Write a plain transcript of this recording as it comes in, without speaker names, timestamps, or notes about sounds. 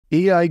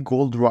AI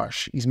gold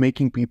rush is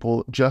making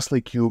people just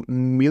like you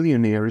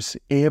millionaires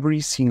every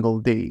single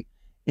day.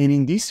 And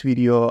in this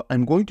video,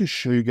 I'm going to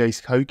show you guys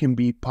how you can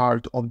be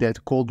part of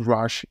that gold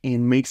rush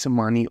and make some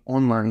money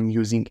online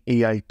using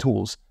AI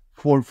tools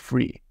for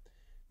free.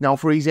 Now,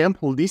 for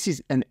example, this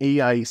is an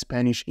AI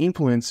Spanish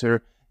influencer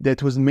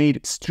that was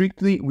made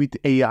strictly with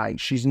AI.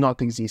 She's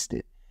not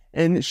existed.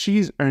 And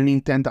she's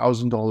earning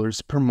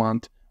 $10,000 per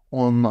month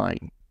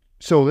online.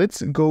 So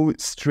let's go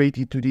straight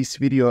into this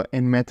video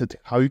and method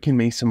how you can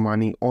make some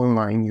money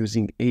online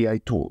using AI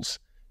tools.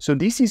 So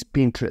this is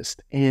Pinterest,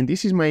 and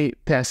this is my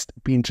test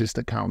Pinterest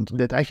account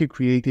that I have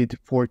created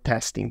for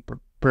testing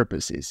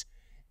purposes.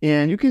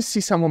 And you can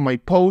see some of my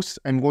posts.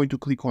 I'm going to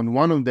click on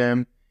one of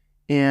them,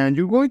 and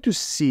you're going to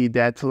see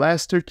that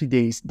last 30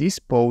 days, this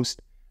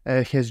post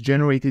has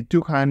generated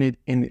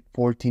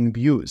 214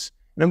 views.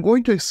 And I'm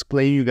going to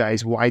explain you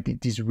guys why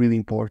it is really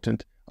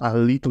important a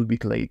little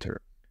bit later.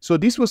 So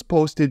this was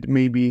posted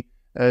maybe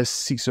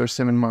 6 or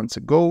 7 months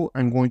ago.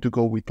 I'm going to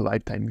go with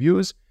lifetime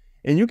views.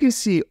 And you can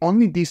see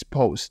only this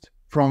post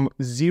from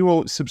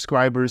 0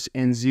 subscribers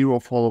and 0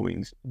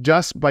 followings.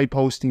 Just by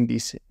posting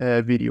this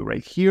video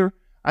right here,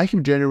 I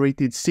have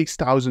generated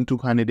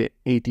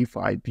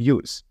 6,285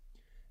 views.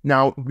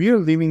 Now, we are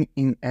living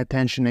in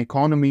attention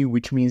economy,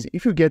 which means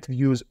if you get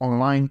views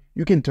online,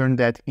 you can turn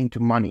that into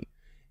money.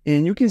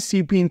 And you can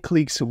see pin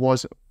clicks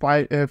was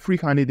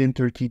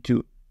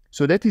 332.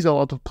 So that is a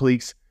lot of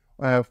clicks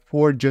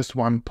for just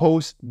one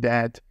post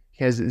that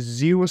has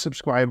 0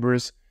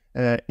 subscribers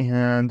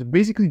and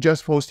basically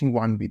just posting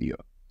one video.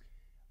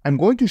 I'm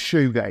going to show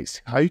you guys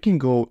how you can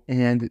go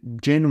and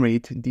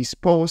generate this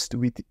post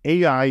with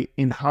AI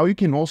and how you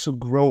can also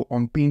grow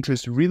on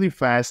Pinterest really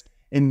fast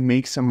and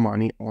make some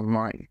money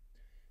online.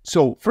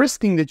 So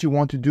first thing that you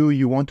want to do,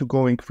 you want to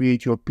go and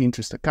create your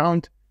Pinterest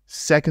account.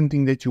 Second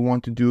thing that you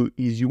want to do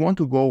is you want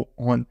to go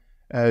on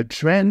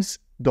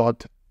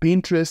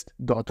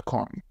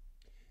trends.pinterest.com.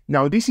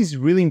 Now, this is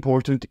really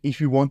important if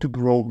you want to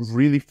grow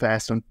really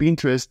fast on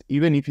Pinterest,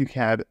 even if you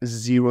have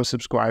 0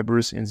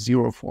 subscribers and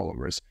 0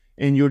 followers,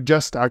 and you're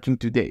just starting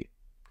today.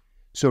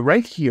 So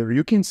right here,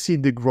 you can see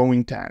the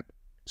growing tab.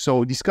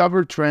 So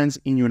discover trends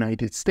in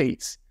United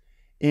States.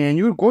 And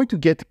you're going to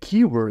get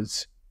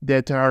keywords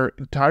that are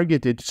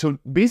targeted. So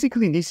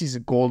basically, this is a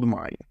gold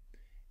mine.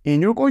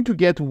 And you're going to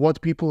get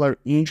what people are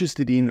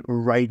interested in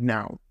right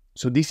now.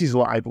 So this is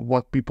live,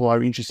 what people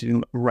are interested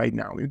in right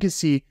now. You can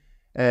see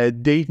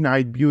date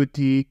night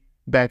beauty,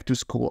 back to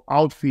school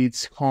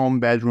outfits,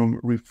 home, bedroom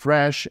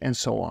refresh, and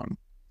so on.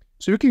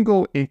 So you can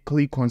go and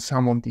click on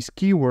some of these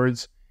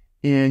keywords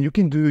and you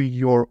can do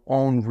your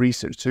own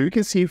research. So you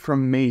can see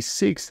from May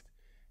 6th,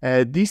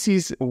 this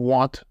is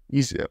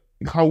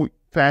how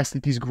fast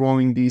it is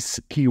growing this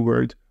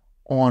keyword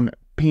on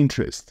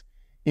Pinterest.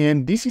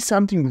 And this is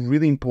something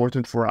really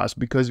important for us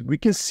because we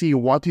can see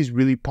what is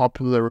really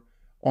popular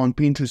on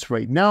Pinterest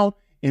right now,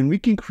 and we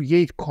can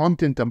create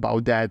content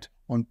about that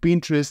on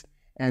Pinterest,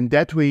 and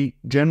that way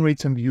generate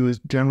some views,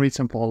 generate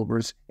some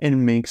followers,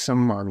 and make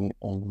some money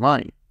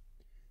online.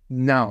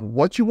 Now,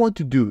 what you want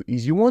to do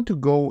is you want to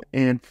go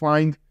and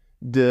find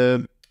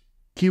the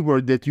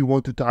keyword that you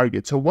want to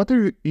target. So what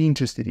are you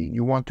interested in?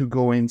 You want to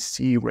go and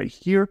see right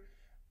here.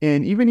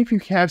 And even if you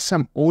have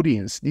some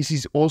audience, this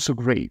is also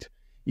great.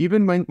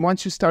 Even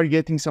once you start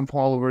getting some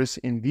followers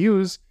and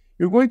views,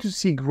 you're going to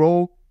see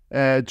growing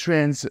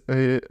trends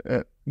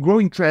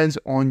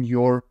on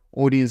your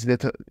audience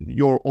that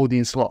your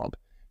audience love.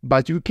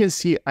 But you can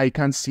see I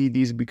can't see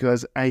this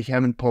because I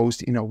haven't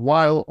posted in a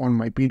while on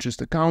my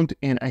Pinterest account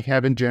and I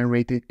haven't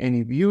generated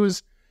any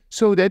views.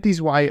 So that is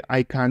why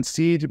I can't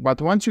see it.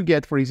 But once you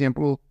get, for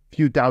example, a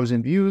few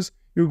thousand views,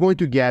 you're going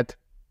to get,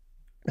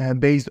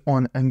 based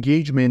on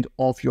engagement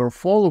of your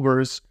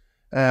followers,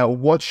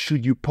 what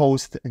should you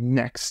post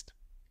next.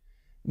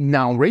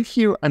 Now, right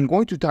here, I'm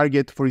going to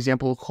target, for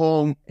example,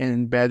 home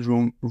and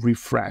bedroom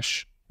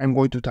refresh. I'm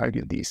going to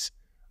target this.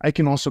 I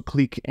can also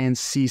click and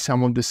see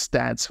some of the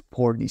stats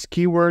for this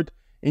keyword.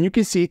 And you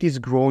can see it is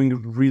growing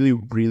really,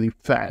 really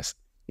fast.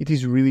 It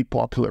is really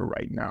popular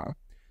right now.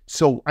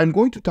 So I'm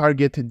going to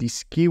target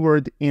this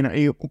keyword, and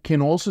I can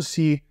also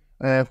see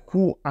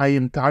who I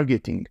am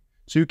targeting.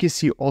 So you can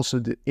see also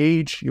the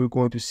age, you're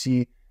going to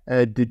see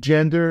the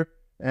gender,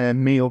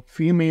 male,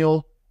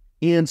 female,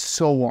 and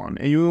so on.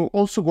 And you're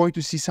also going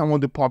to see some of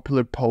the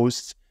popular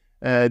posts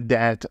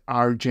that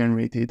are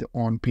generated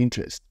on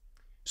Pinterest.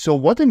 So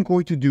what I'm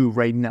going to do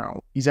right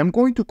now is I'm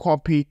going to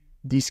copy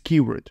this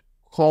keyword,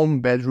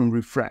 home, bedroom,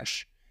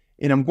 refresh,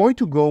 and I'm going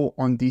to go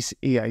on this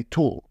AI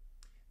tool.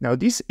 Now,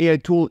 this AI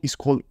tool is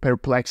called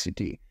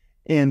Perplexity,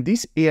 and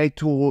this AI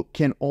tool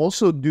can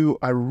also do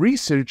a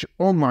research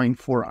online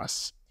for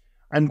us.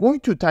 I'm going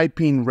to type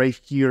in right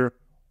here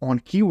on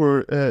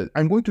keyword,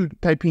 I'm going to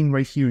type in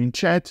right here in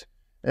chat,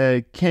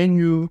 can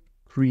you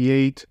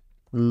create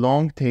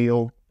long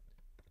tail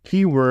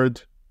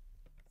keyword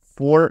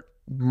for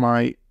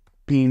my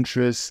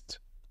Pinterest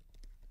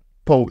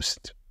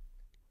post?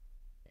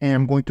 And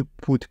I'm going to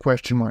put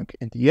question mark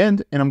at the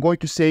end, and I'm going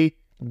to say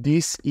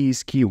this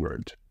is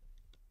keyword.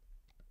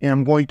 and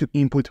I'm going to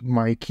input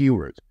my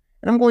keyword.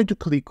 And I'm going to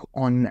click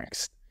on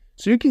next.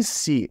 So you can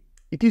see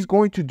it is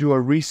going to do a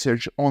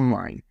research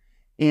online.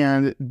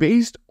 And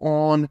based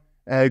on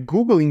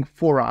Googling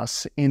for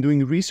us and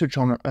doing research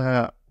on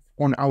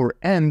our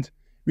end,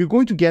 we're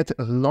going to get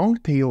long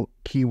tail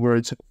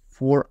keywords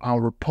for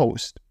our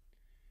post.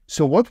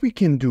 So what we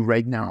can do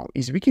right now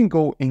is we can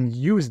go and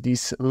use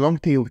these long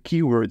tail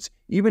keywords.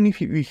 Even if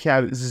we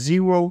have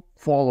 0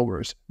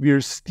 followers, we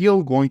are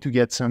still going to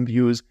get some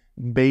views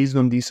based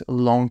on these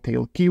long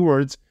tail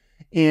keywords.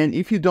 And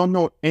if you don't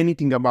know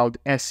anything about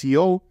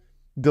SEO,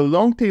 the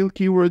long tail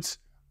keywords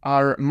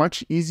are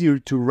much easier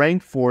to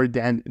rank for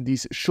than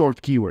these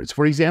short keywords.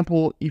 For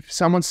example, if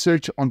someone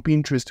searches on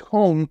Pinterest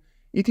home,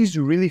 it is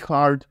really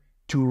hard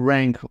to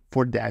rank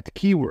for that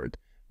keyword.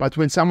 But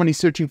when someone is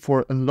searching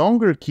for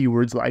longer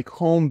keywords like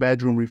home,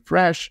 bedroom,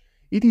 refresh,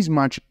 it is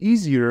much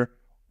easier.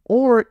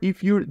 Or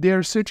if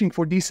they're searching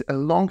for these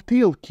long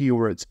tail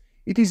keywords,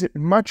 it is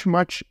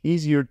much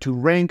easier to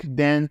rank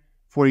than,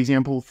 for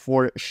example,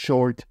 for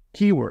short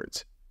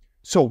keywords.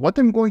 So what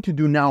I'm going to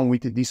do now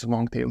with these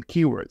long tail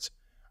keywords,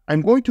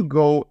 I'm going to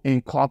go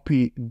and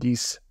copy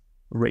this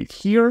right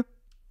here,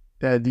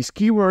 this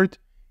keyword,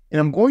 and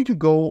I'm going to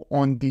go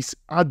on this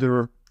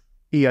other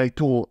AI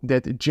tool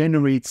that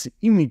generates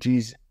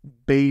images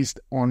based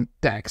on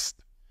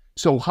text.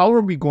 So how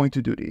are we going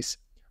to do this?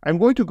 I'm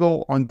going to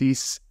go on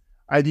this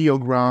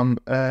ideogram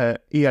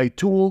AI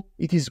tool.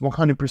 It is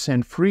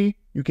 100% free.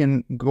 You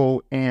can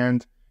go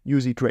and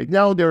use it right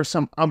now. There are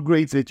some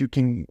upgrades that you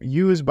can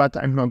use, but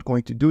I'm not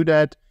going to do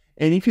that.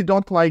 And if you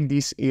don't like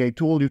this AI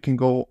tool, you can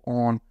go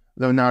on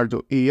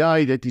Leonardo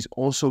AI. That is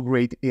also a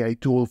great AI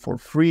tool for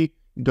free.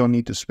 You don't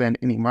need to spend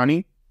any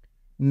money.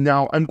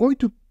 Now I'm going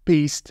to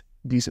paste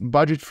this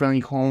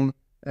budget-friendly home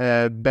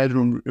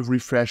bedroom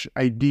refresh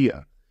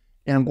idea.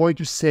 And I'm going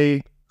to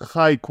say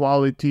high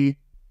quality,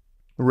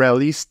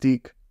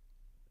 realistic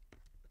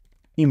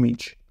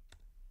image.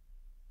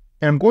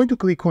 And I'm going to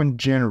click on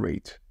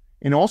generate.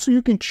 And also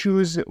you can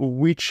choose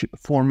which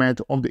format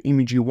of the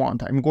image you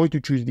want. I'm going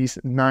to choose this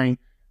 9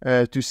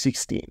 to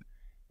 16.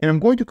 And I'm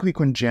going to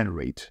click on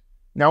generate.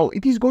 Now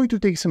it is going to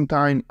take some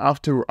time.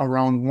 After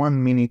around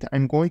 1 minute,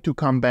 I'm going to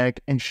come back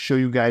and show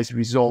you guys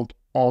result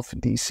of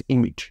this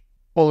image.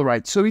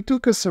 Alright, so it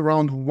took us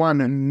around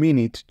 1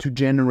 minute to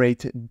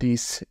generate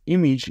this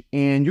image,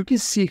 and you can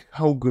see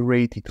how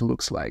great it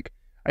looks like.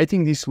 I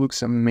think this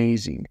looks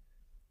amazing.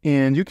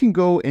 And you can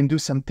go and do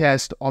some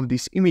tests of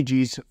these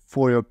images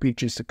for your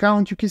Pinterest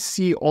account. You can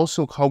see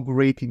also how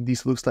great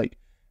this looks like.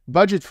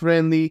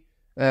 Budget-friendly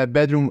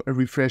bedroom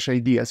refresh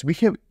ideas. We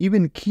have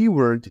even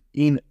keyword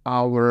in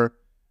our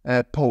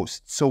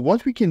post. So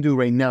what we can do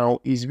right now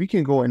is we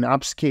can go and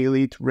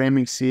upscale it,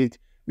 remix it.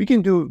 We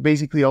can do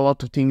basically a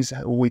lot of things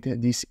with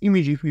this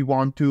image if we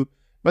want to,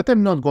 but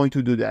I'm not going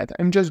to do that.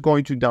 I'm just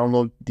going to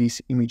download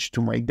this image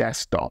to my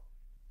desktop.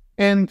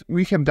 And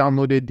we have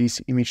downloaded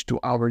this image to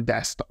our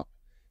desktop.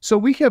 So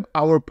we have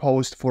our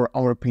post for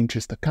our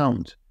Pinterest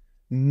account.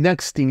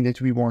 Next thing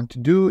that we want to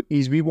do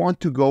is we want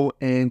to go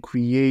and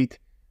create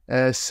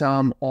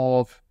some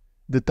of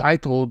the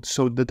title.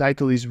 So the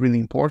title is really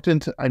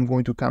important. I'm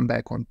going to come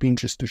back on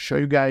Pinterest to show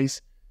you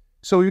guys.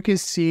 So you can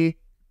see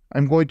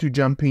I'm going to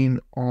jump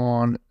in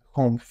on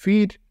home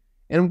feed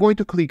and I'm going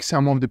to click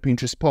some of the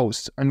Pinterest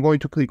posts. I'm going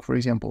to click, for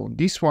example, on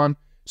this one.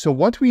 So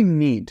what we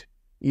need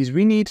is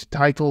we need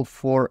title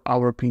for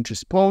our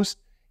Pinterest post.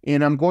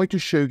 And I'm going to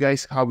show you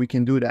guys how we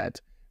can do that.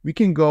 We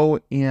can go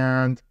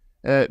and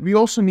we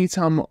also need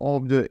some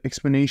of the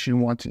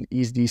explanation what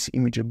is this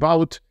image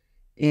about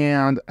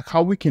and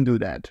how we can do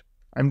that.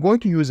 I'm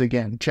going to use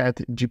again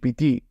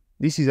ChatGPT.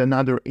 This is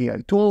another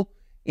AI tool.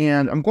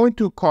 And I'm going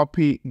to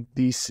copy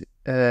this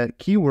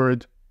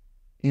keyword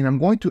and I'm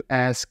going to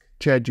ask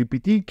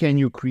ChatGPT, can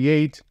you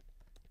create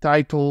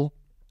title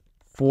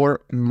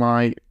for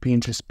my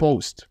Pinterest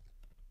post?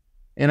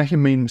 And I have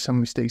made some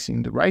mistakes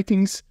in the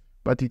writings,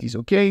 but it is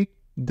okay.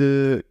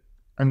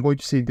 I'm going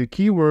to say the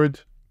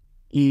keyword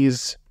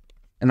is,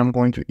 and I'm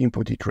going to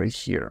input it right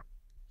here.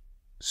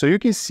 So you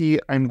can see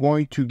I'm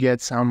going to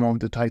get some of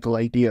the title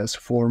ideas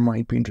for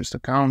my Pinterest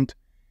account.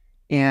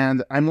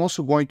 And I'm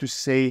also going to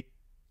say,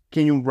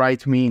 can you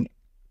write me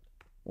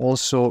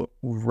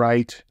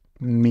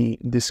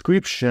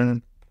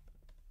description?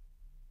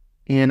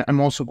 And I'm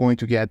also going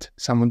to get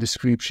some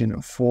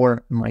description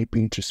for my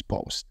Pinterest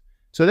post.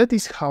 So that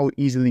is how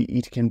easily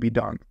it can be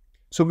done.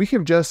 So we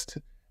have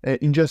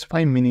in just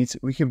 5 minutes,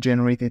 we have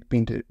generated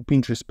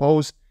Pinterest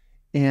post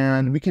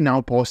and we can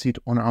now post it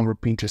on our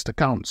Pinterest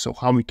account. So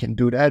how we can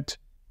do that?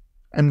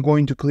 I'm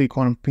going to click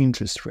on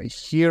Pinterest right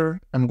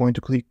here. I'm going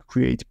to click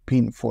create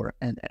pin for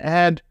an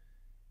ad.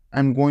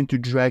 I'm going to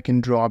drag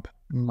and drop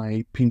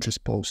my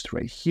Pinterest post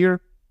right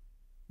here.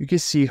 You can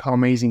see how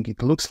amazing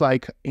it looks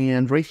like.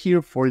 And right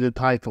here for the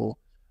title,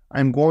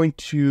 I'm going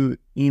to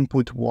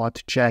input what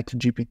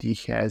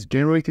ChatGPT has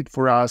generated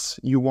for us.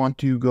 You want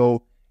to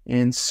go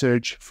and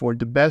search for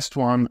the best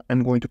one.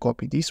 I'm going to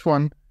copy this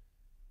one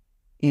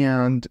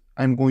and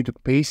I'm going to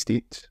paste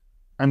it.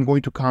 I'm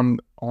going to come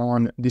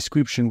on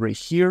description right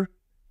here.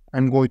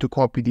 I'm going to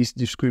copy this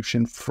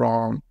description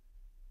from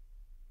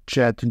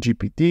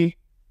ChatGPT,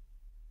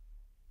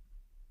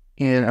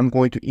 and I'm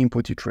going to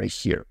input it right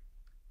here.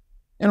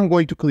 And I'm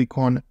going to click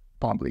on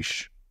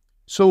publish.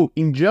 So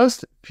in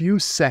just a few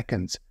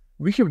seconds,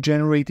 we have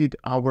generated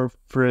our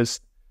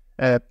first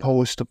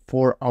post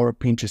for our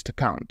Pinterest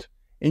account.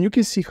 And you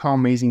can see how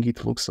amazing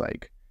it looks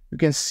like. You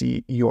can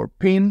see your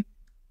pin,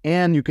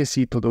 and you can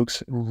see it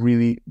looks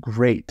really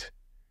great.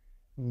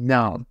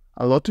 Now,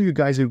 a lot of you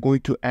guys are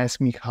going to ask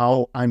me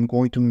how I'm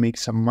going to make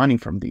some money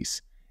from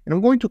this. And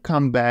I'm going to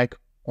come back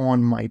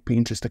on my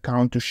Pinterest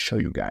account to show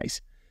you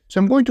guys. So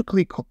I'm going to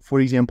click, for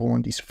example,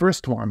 on this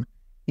first one,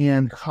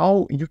 and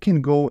how you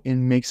can go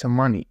and make some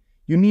money.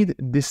 You need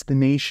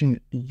destination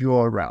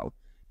URL.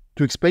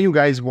 To explain you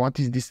guys what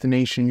is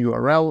destination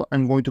URL,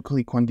 I'm going to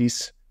click on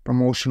this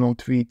promotional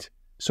tweet,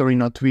 sorry,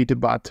 not tweet,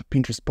 but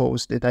Pinterest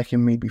post that I have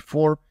made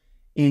before.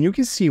 And you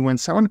can see when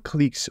someone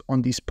clicks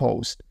on this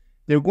post,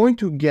 they're going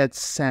to get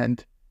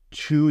sent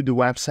to the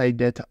website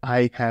that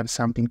I have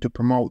something to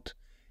promote.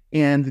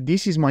 And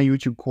this is my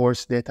YouTube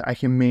course that I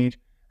have made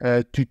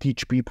to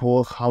teach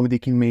people how they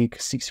can make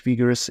 6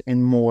 figures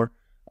and more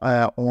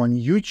on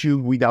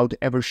YouTube without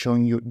ever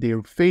showing you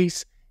their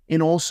face,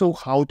 and also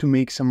how to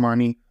make some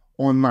money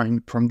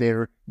online from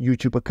their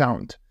YouTube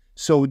account.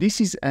 So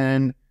this is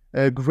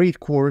a great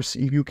course.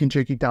 If you can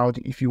check it out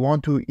if you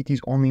want to. It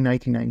is only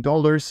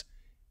 $99.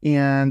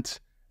 And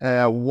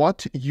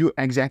what you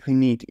exactly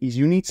need is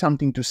you need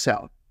something to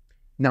sell.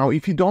 Now,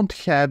 if you don't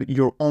have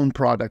your own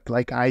product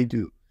like I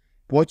do,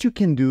 what you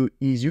can do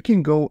is you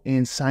can go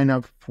and sign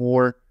up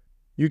for,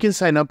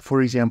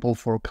 for example,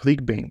 for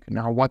ClickBank.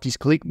 Now, what is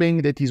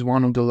ClickBank? That is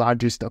one of the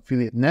largest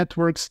affiliate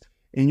networks.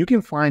 And you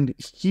can find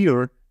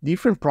here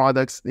different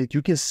products that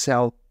you can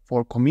sell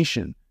for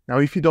commission. Now,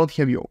 if you don't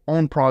have your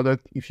own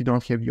product, if you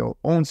don't have your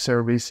own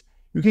service,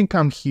 you can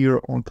come here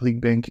on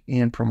ClickBank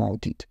and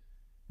promote it.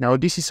 Now,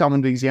 this is some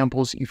of the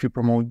examples. If you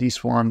promote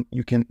this one,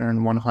 you can earn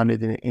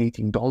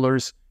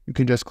 $118. You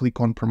can just click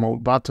on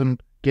promote button,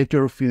 get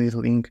your affiliate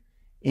link,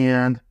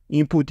 and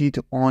input it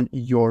on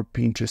your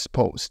Pinterest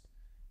post.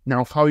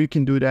 Now, how you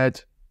can do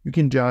that? You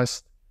can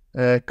just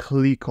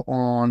click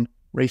on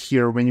right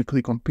here. When you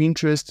click on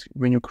Pinterest,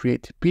 when you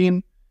create a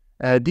pin,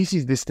 this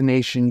is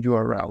destination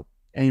URL.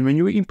 And when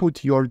you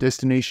input your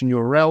destination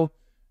URL,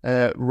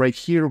 right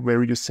here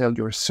where you sell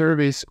your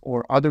service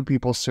or other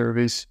people's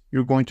service,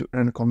 you're going to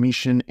earn a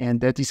commission, and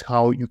that is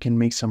how you can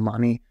make some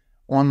money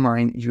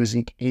online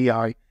using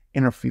AI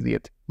and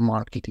affiliate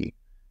marketing.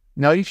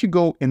 Now, if you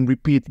go and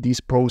repeat this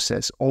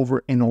process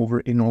over and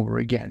over and over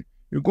again,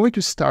 you're going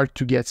to start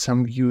to get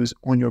some views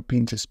on your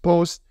Pinterest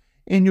post,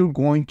 and you're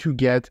going to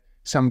get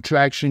some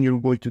traction, you're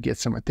going to get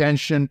some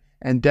attention,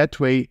 and that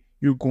way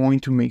you're going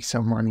to make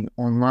some money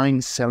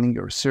online selling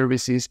your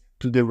services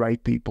to the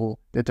right people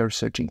that are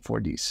searching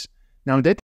for this. Now, that